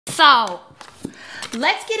So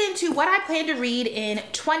let's get into what I plan to read in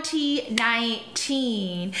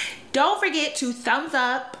 2019. Don't forget to thumbs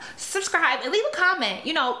up, subscribe, and leave a comment.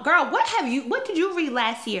 You know, girl, what did you read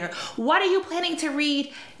last year? What are you planning to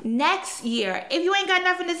read next year? If you ain't got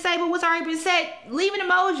nothing to say but what's already been said, leave an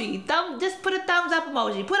emoji. Just put a thumbs up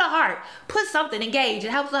emoji. Put a heart. Put something. Engage.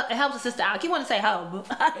 It helps a sister out. I keep wanting to say hope,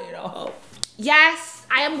 but I don't know hope. Yes,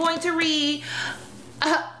 I am going to read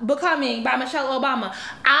Becoming by Michelle Obama.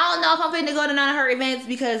 I don't know if I'm finna go to none of her events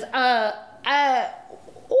because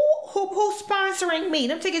who's sponsoring me?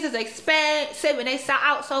 Them tickets is expensive and they sell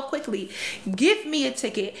out so quickly. Give me a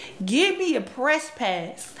ticket. Give me a press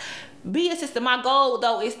pass. Be a sister. My goal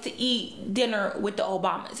though is to eat dinner with the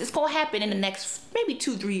Obamas. It's gonna happen in the next maybe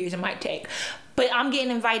 2-3 years. It might take, but I'm getting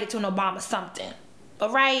invited to an Obama something.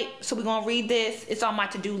 Alright, so we're gonna read this. It's on my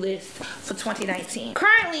to-do list for 2019.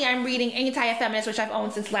 Currently, I'm reading Anti-Feminist, which I've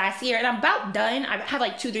owned since last year, and I'm about done. I have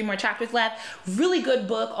like 2-3 more chapters left. Really good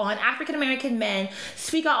book on African-American men,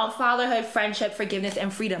 speak out on fatherhood, friendship, forgiveness,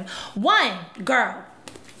 and freedom. One, girl,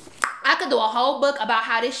 I could do a whole book about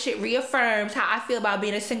how this shit reaffirms how I feel about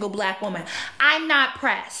being a single black woman. I'm not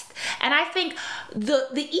pressed. And I think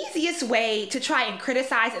the easiest way to try and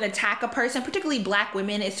criticize and attack a person, particularly black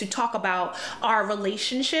women, is to talk about our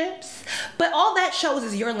relationships. But all that shows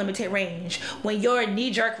is your limited range. When your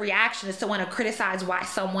knee-jerk reaction is to want to criticize why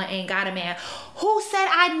someone ain't got a man. Who said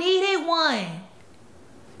I needed one?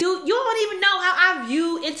 Dude, you don't even know how I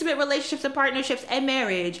view intimate relationships and partnerships and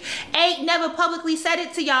marriage. Ain't never publicly said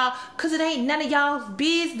it to y'all because it ain't none of y'all's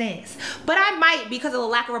business. But I might, because of the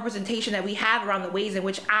lack of representation that we have around the ways in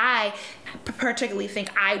which I particularly think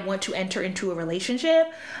I want to enter into a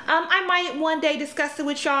relationship, I might one day discuss it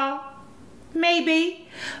with y'all. Maybe.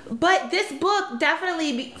 But this book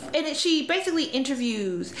definitely, she basically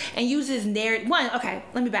interviews and uses narrative. Okay,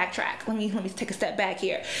 let me backtrack. Let me take a step back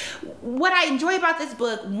here. What I enjoy about this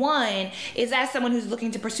book, one, is as someone who's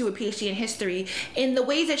looking to pursue a PhD in history, in the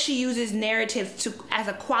ways that she uses narrative as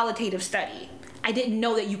a qualitative study. I didn't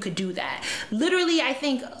know that you could do that. Literally, I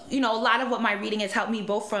think, a lot of what my reading has helped me,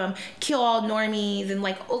 both from Kill All Normies and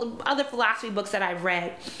like other philosophy books that I've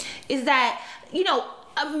read, is that,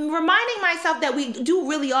 I'm reminding myself that we do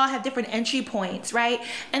really all have different entry points, right?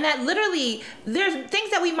 And that literally there's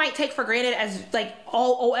things that we might take for granted as like,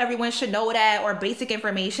 oh, everyone should know that, or basic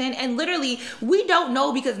information. And literally we don't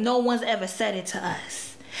know because no one's ever said it to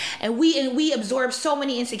us. And we absorb so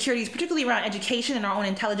many insecurities, particularly around education and our own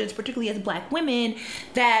intelligence, particularly as black women,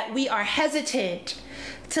 that we are hesitant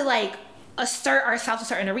to like assert ourselves in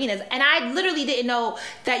certain arenas. And I literally didn't know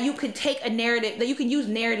that you could take a narrative, that you can use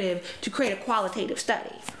narrative to create a qualitative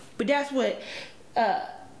study. But that's what,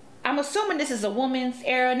 I'm assuming this is a woman's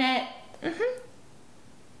Aeronet.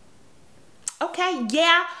 Okay,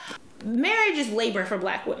 yeah. Marriage is labor for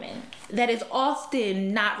black women that is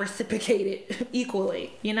often not reciprocated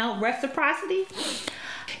equally, reciprocity.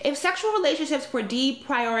 If sexual relationships were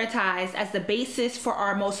deprioritized as the basis for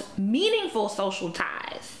our most meaningful social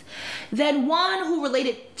ties, then one who you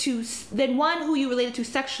related to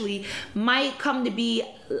sexually might come to be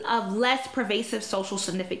of less pervasive social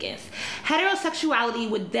significance. Heterosexuality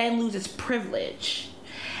would then lose its privilege,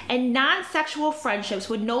 and non-sexual friendships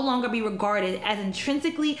would no longer be regarded as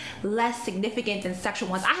intrinsically less significant than sexual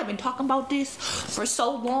ones. I have been talking about this for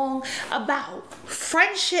so long, about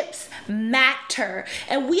friendships matter.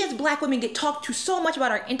 And we as black women get talked to so much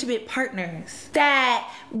about our intimate partners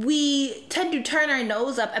that we tend to turn our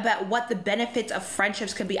nose up about what the benefits of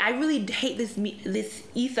friendships could be. I really hate this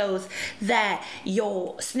ethos that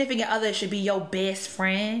your significant other should be your best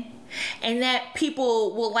friend. And that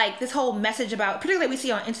people will like this whole message about, particularly we see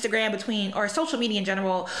on Instagram or social media in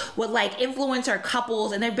general, with like influencer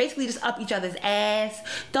couples, and they're basically just up each other's ass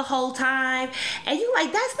the whole time. And you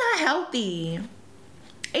like, that's not healthy.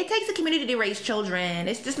 It takes a community to raise children.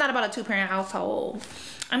 It's just not about a 2-parent household.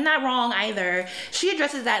 I'm not wrong either. She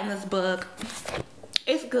addresses that in this book.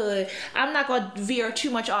 It's good. I'm not going to veer too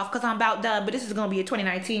much off because I'm about done, but this is going to be a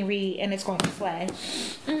 2019 read and it's going to slay.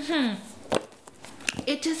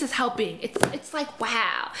 It just is helping. It's like,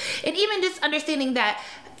 wow. And even just understanding that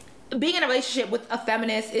being in a relationship with a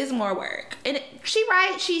feminist is more work. And she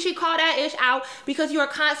called that ish out because you are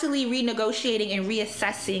constantly renegotiating and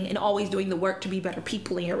reassessing and always doing the work to be better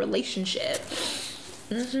people in your relationship.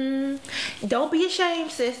 Don't be ashamed,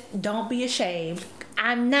 sis. Don't be ashamed.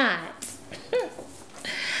 I'm not.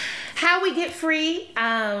 How We Get Free,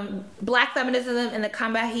 Black Feminism and the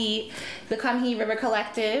Come He River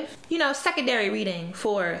Collective. Secondary reading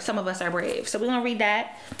for Some of Us Are Brave. So we're gonna read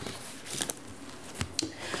that.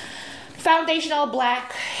 Foundational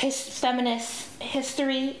Black Feminist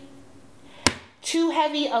History. Too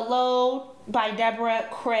Heavy a Load by Deborah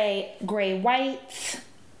Gray White.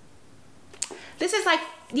 This is like,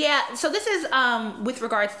 yeah, so this is with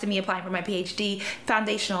regards to me applying for my PhD,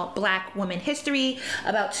 Foundational Black Women History,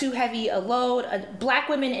 about Too Heavy a Load, Black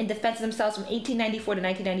Women in Defense of Themselves from 1894 to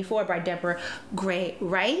 1994 by Deborah Gray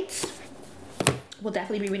White. We'll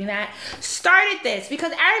definitely be reading that. Started this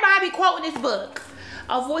because everybody be quoting this book.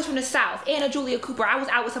 A Voice from the South, Anna Julia Cooper. I was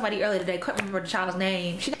out with somebody earlier today, couldn't remember the child's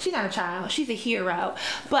name. She's not a child, she's a hero.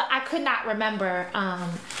 But I could not remember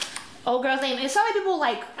old girl's name. And so many people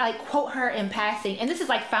like quote her in passing. And this is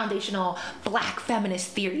like foundational Black feminist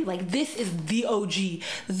theory. Like, this is the OG,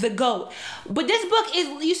 the GOAT. But this book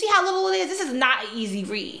is, you see how little it is? This is not an easy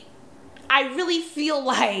read. I really feel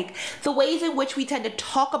like the ways in which we tend to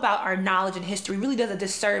talk about our knowledge and history really does a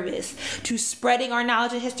disservice to spreading our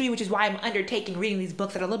knowledge and history, which is why I'm undertaking reading these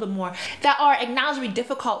books that are a little bit more, that are acknowledgedly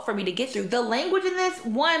difficult for me to get through. The language in this,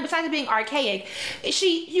 one, besides it being archaic,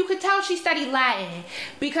 you could tell she studied Latin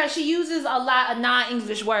because she uses a lot of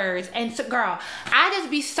non-English words. And so, girl, I just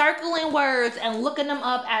be circling words and looking them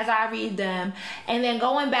up as I read them and then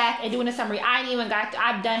going back and doing a summary.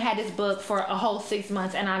 I've done had this book for a whole 6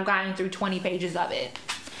 months and I've gotten through 20 pages of it.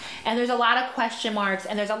 And there's a lot of question marks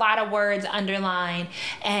and there's a lot of words underlined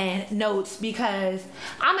and notes because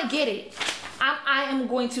I'm gonna get it. I am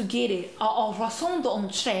going to get it.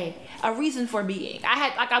 A reason for being.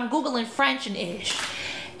 I'm Googling French and ish.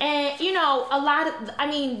 And you know,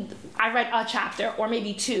 I read a chapter or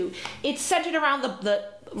maybe two. It's centered around the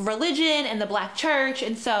religion and the Black church.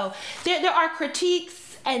 And so there are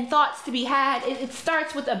critiques and thoughts to be had. It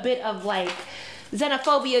starts with a bit of like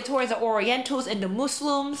xenophobia towards the Orientals and the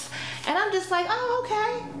Muslims. And I'm just like, oh,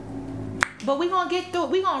 okay. But we're going to get through it.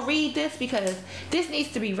 We're going to read this because this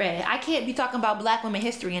needs to be read. I can't be talking about Black women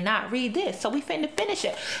history and not read this. So we finna finish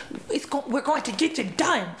it. We're going to get it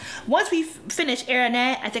done. Once we finish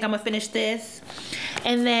Aranet, I think I'm going to finish this.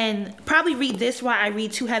 And then probably read this while I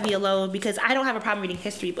read Too Heavy a Load because I don't have a problem reading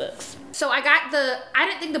history books. So I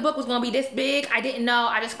didn't think the book was going to be this big. I didn't know.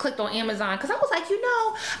 I just clicked on Amazon because I was like, you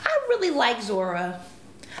know, I really like Zora.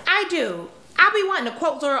 I do. I be wanting to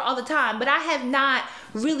quote Zora all the time, but I have not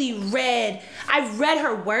really read, I've read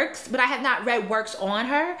her works, but I have not read works on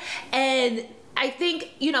her. And I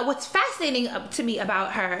think, you know, what's fascinating to me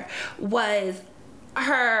about her was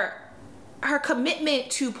her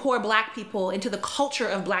commitment to poor Black people and to the culture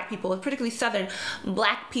of Black people, particularly Southern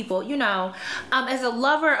Black people. You know, as a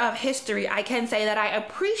lover of history, I can say that I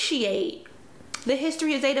appreciate the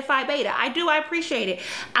history of Zeta Phi Beta. I appreciate it.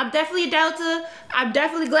 I'm definitely a Delta. I'm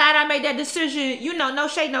definitely glad I made that decision. You know, no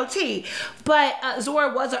shade, no tea. But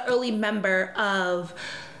Zora was an early member of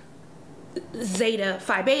Zeta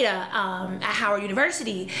Phi Beta at Howard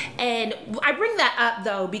University. And I bring that up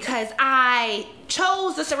though because I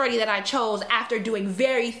chose the sorority that I chose after doing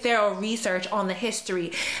very thorough research on the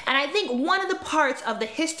history. And I think one of the parts of the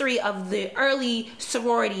history of the early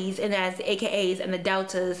sororities, and as the AKAs and the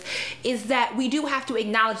Deltas, is that we do have to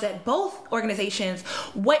acknowledge that both organizations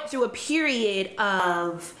went through a period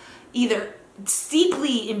of either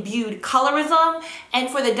steeply imbued colorism, and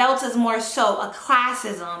for the Deltas more so a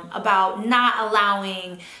classism about not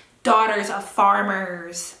allowing daughters of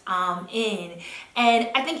farmers in. And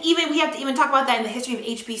I think we have to even talk about that in the history of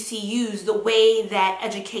HBCUs, the way that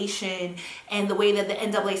education and the way that the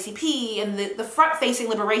NAACP and the front-facing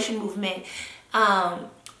liberation movement,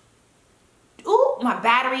 ooh, my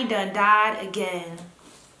battery done died again.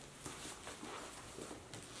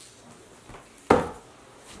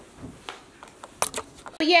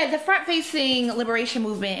 But yeah, the front-facing liberation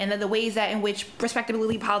movement and the ways that in which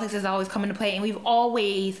respectability politics has always come into play, and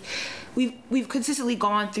we've consistently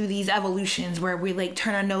gone through these evolutions where we like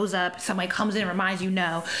turn our nose up, somebody comes in and reminds you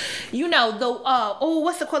know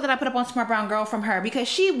what's the quote that I put up on Smart Brown Girl from her, because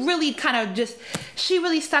she really she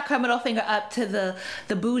really stuck her middle finger up to the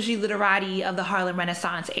bougie literati of the Harlem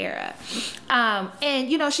Renaissance era. And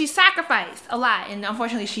you know, she sacrificed a lot, and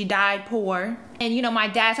unfortunately she died poor. And you know, my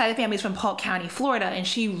dad's side of the family is from Polk County, Florida, and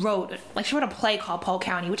she wrote a play called Polk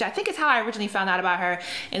County, which I think is how I originally found out about her.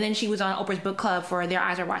 And then she was on Oprah's book club for Their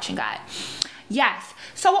Eyes Are Watching God. Yes.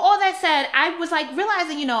 So with all that said, I was like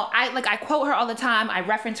realizing, you know, I quote her all the time. I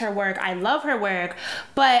reference her work. I love her work,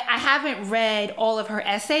 but I haven't read all of her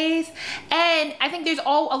essays. And I think there's a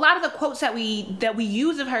lot of the quotes that we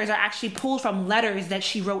use of hers are actually pulled from letters that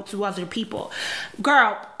she wrote to other people.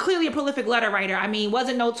 Girl, clearly a prolific letter writer. I mean,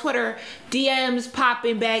 wasn't no Twitter DMs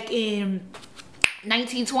popping back in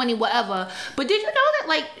 1920 whatever. But did you know that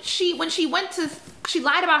like when she went to she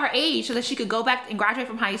lied about her age so that she could go back and graduate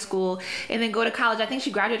from high school and then go to college. I think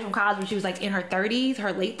she graduated from college when she was like in her 30s,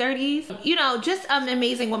 her late 30s. You know, just an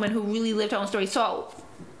amazing woman who really lived her own story. So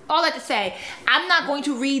all that to say, I'm not going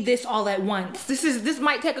to read this all at once. This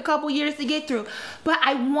might take a couple years to get through, but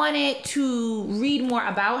I wanted to read more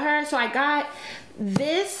about her. So I got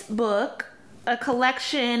this book, a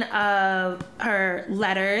collection of her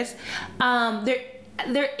letters.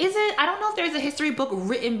 There isn't, I don't know if there's a history book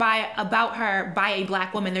written about her by a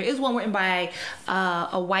black woman. There is one written by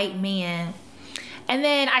a white man. And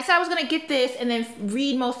then I said I was gonna get this and then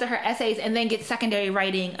read most of her essays and then get secondary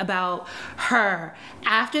writing about her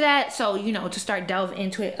after that. So, you know, to start delving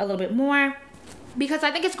into it a little bit more. Because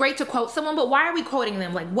I think it's great to quote someone, but why are we quoting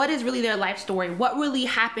them? Like, what is really their life story? What really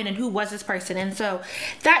happened and who was this person? And so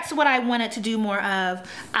that's what I wanted to do more of.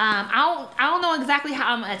 I don't know exactly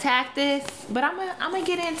how I'm gonna attack this, but I'm gonna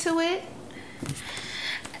get into it.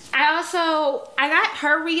 I got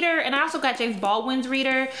her reader and I also got James Baldwin's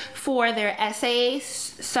reader for their essays.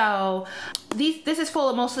 So this is full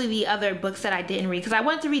of mostly the other books that I didn't read because I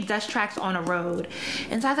wanted to read Dust Tracks on a Road.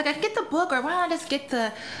 And so I was like, I can get the book or why don't I just get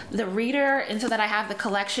the reader, and so that I have the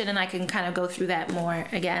collection and I can kind of go through that more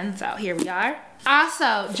again. So here we are.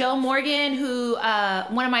 Also, Joe Morgan, who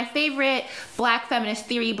one of my favorite Black feminist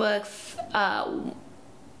theory books,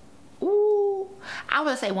 I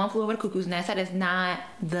would say One Flew Over the Cuckoo's Nest. That is not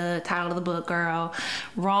the title of the book, girl.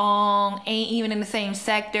 Wrong. Ain't even in the same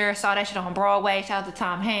sector. Saw that shit on Broadway. Shout out to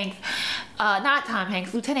Tom Hanks. Not Tom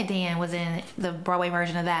Hanks. Lieutenant Dan was in the Broadway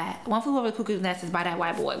version of that. One Flew Over the Cuckoo's Nest is by that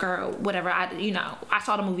white boy, girl. Whatever. I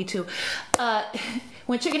saw the movie too.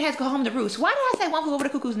 When chicken heads go home to roost. Why did I say One Flew Over the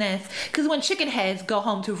Cuckoo's Nest? Because when chicken heads go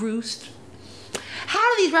home to roost.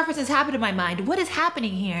 How do these references happen in my mind? What is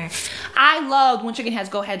happening here? I loved When Chicken Heads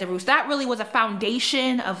Go Head to Roost. That really was a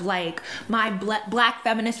foundation of like my black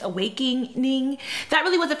feminist awakening. That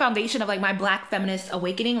really was a foundation of like my black feminist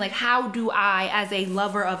awakening. Like, how do I, as a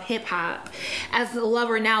lover of hip hop, as a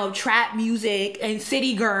lover now of trap music and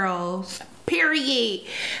city girls, period,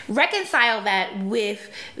 reconcile that with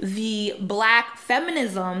the black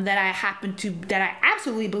feminism that I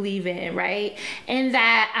absolutely believe in, right? And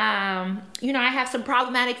that, you know, I have some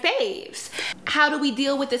problematic faves. How do we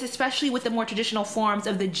deal with this, especially with the more traditional forms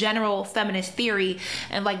of the general feminist theory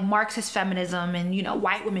and like Marxist feminism and, you know,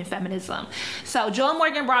 white women feminism? So Joe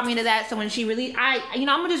Morgan brought me into that. So when she really, I'm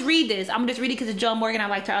gonna just read this. I'm gonna just read it because it's Joe Morgan. I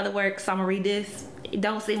liked her other work, so I'm gonna read this. It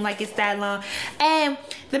don't seem like it's that long. And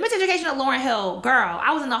The Miseducation of Lauryn Hill, girl,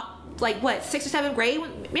 I was in the, like, what, 6th or 7th grade?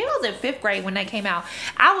 Maybe I was in 5th grade when that came out.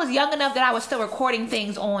 I was young enough that I was still recording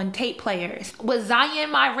things on tape players. Was Zion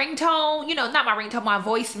my ringtone? You know, not my ringtone, my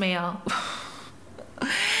voicemail.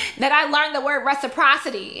 That I learned the word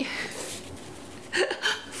reciprocity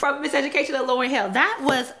from Miseducation of Lauryn Hill. That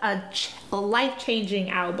was a life-changing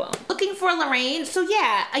album. Looking for Lorraine. So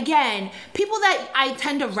yeah, again, people that I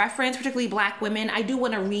tend to reference, particularly black women, I do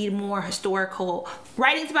want to read more historical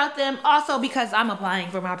writings about them. Also because I'm applying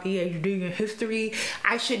for my PhD in history,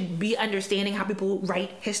 I should be understanding how people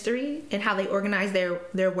write history and how they organize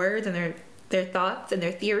their words and their thoughts and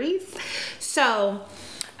their theories. So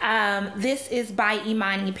this is by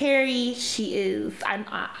Imani Perry. She is,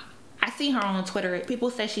 I see her on Twitter. People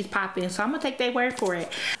say she's popping, so I'm gonna take their word for it.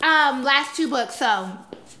 Last 2 books. So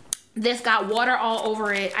this got water all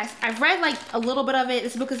over it. I've read like a little bit of it.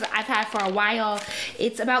 This book is I've had for a while.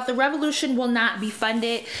 It's about The Revolution Will Not Be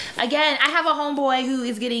Funded. Again, I have a homeboy who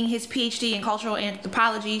is getting his PhD in cultural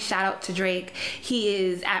anthropology. Shout out to Drake. He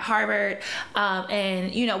is at Harvard.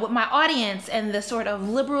 And you know, with my audience and the sort of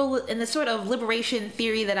liberation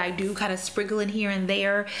theory that I do kind of sprinkle in here and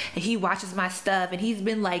there, and he watches my stuff and he's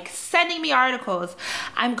been like sending me articles.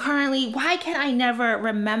 I'm currently, why can I never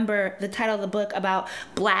remember the title of the book about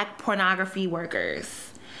black pornography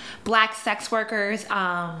workers, black sex workers.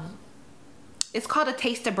 It's called A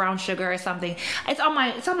Taste of Brown Sugar or something. It's on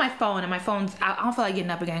my phone, and my phone's, I don't feel like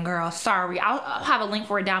getting up again, girl. Sorry. I'll have a link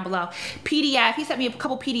for it down below. PDF. He sent me a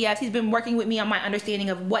couple PDFs. He's been working with me on my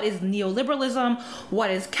understanding of what is neoliberalism,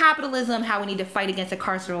 what is capitalism, how we need to fight against a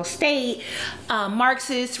carceral state,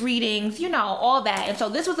 Marxist readings, you know, all that. And so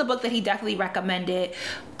this was a book that he definitely recommended.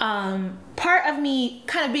 Part of me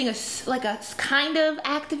kind of being a kind of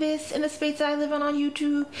activist in the space that I live on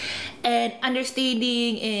YouTube, and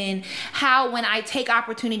understanding in how when I take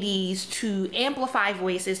opportunities to amplify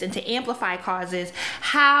voices and to amplify causes,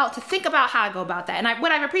 how to think about how I go about that. And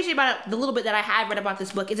what I've appreciated about the little bit that I have read about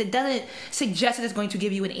this book is it doesn't suggest that it's going to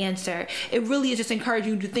give you an answer. It really is just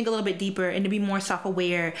encouraging you to think a little bit deeper and to be more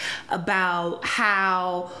self-aware about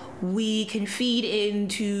how we can feed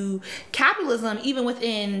into capitalism, even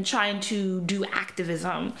within trying to do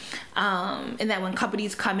activism. And that when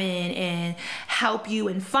companies come in and help you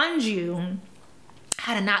and fund you,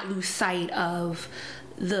 how to not lose sight of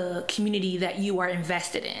the community that you are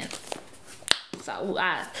invested in. So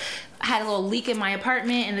I had a little leak in my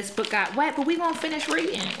apartment and this book got wet, but we gonna finish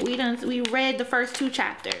reading. We read the first 2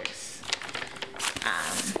 chapters.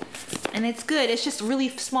 And it's good. It's just really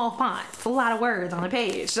small font. It's a lot of words on the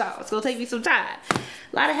page, so it's gonna take me some time.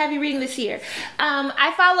 A lot of heavy reading this year.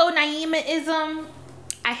 I follow Naima-ism.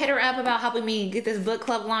 I hit her up about helping me get this book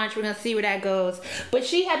club launch. We're gonna see where that goes. But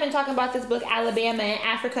she had been talking about this book, Alabama and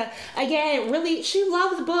Africa. Again, really, she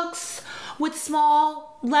loves books with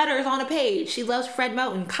small letters on a page. She loves Fred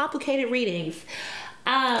Moten, complicated readings.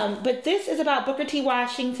 But this is about Booker T.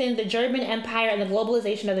 Washington, the German Empire, and the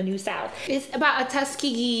globalization of the New South. It's about a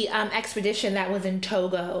Tuskegee expedition that was in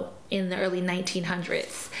Togo in the early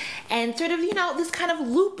 1900s. And sort of, you know, this kind of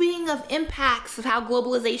looping of impacts of how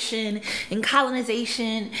globalization and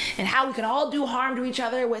colonization and how we can all do harm to each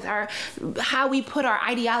other with how we put our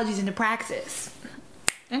ideologies into praxis.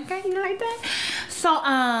 Okay, you like that?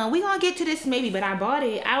 So we gonna get to this maybe, but I bought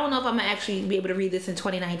it. I don't know if I'm gonna actually be able to read this in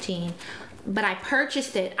 2019, but I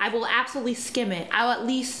purchased it. I will absolutely skim it. I'll at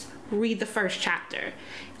least read the first chapter.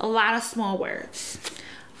 A lot of small words.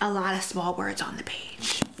 A lot of small words on the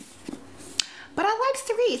page. But I likes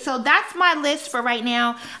to read. So that's my list for right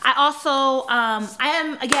now. I also, I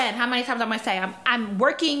am, again, how many times I'm gonna say, I'm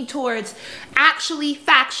working towards actually,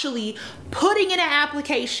 factually putting in an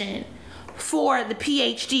application for the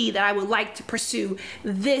PhD that I would like to pursue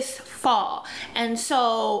this fall. And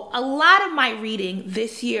so a lot of my reading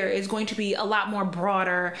this year is going to be a lot more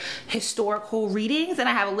broader historical readings, and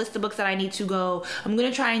I have a list of books that I need to go. I'm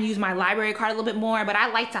gonna try and use my library card a little bit more, but I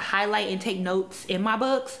like to highlight and take notes in my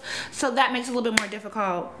books, so that makes it a little bit more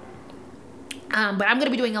difficult. But I'm going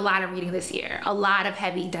to be doing a lot of reading this year, a lot of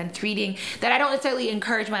heavy, dense reading that I don't necessarily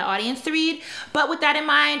encourage my audience to read. But with that in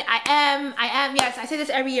mind, I am, yes, I say this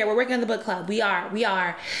every year. We're working on the book club. We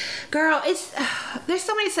are. Girl, there's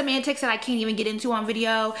so many semantics that I can't even get into on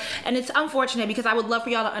video. And it's unfortunate because I would love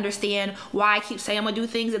for y'all to understand why I keep saying I'm going to do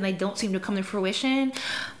things and they don't seem to come to fruition.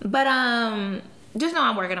 But, just know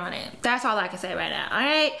I'm working on it. That's all I can say right now. All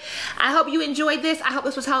right. I hope you enjoyed this. I hope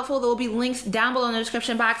this was helpful. There will be links down below in the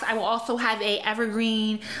description box. I will also have a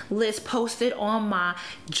evergreen list posted on my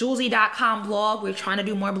Julesy.com blog. We're trying to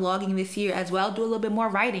do more blogging this year as well. Do a little bit more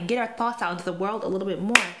writing. Get our thoughts out into the world a little bit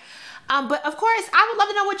more. But of course, I would love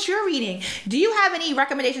to know what you're reading. Do you have any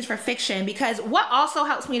recommendations for fiction? Because what also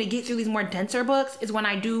helps me to get through these more denser books is when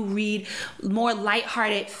I do read more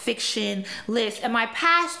lighthearted fiction lists. And my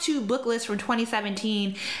past 2 book lists from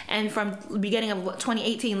 2017 and from the beginning of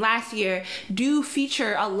 2018 last year do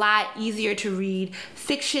feature a lot easier to read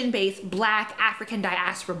fiction-based Black African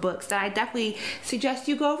diaspora books that I definitely suggest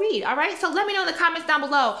you go read. All right, so let me know in the comments down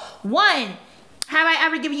below. 1, have I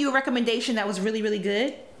ever given you a recommendation that was really, really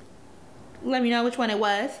good? Let me know which one it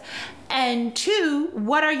was. And 2,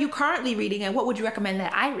 what are you currently reading and what would you recommend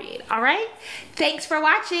that I read? All right. Thanks for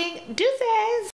watching. Deuces.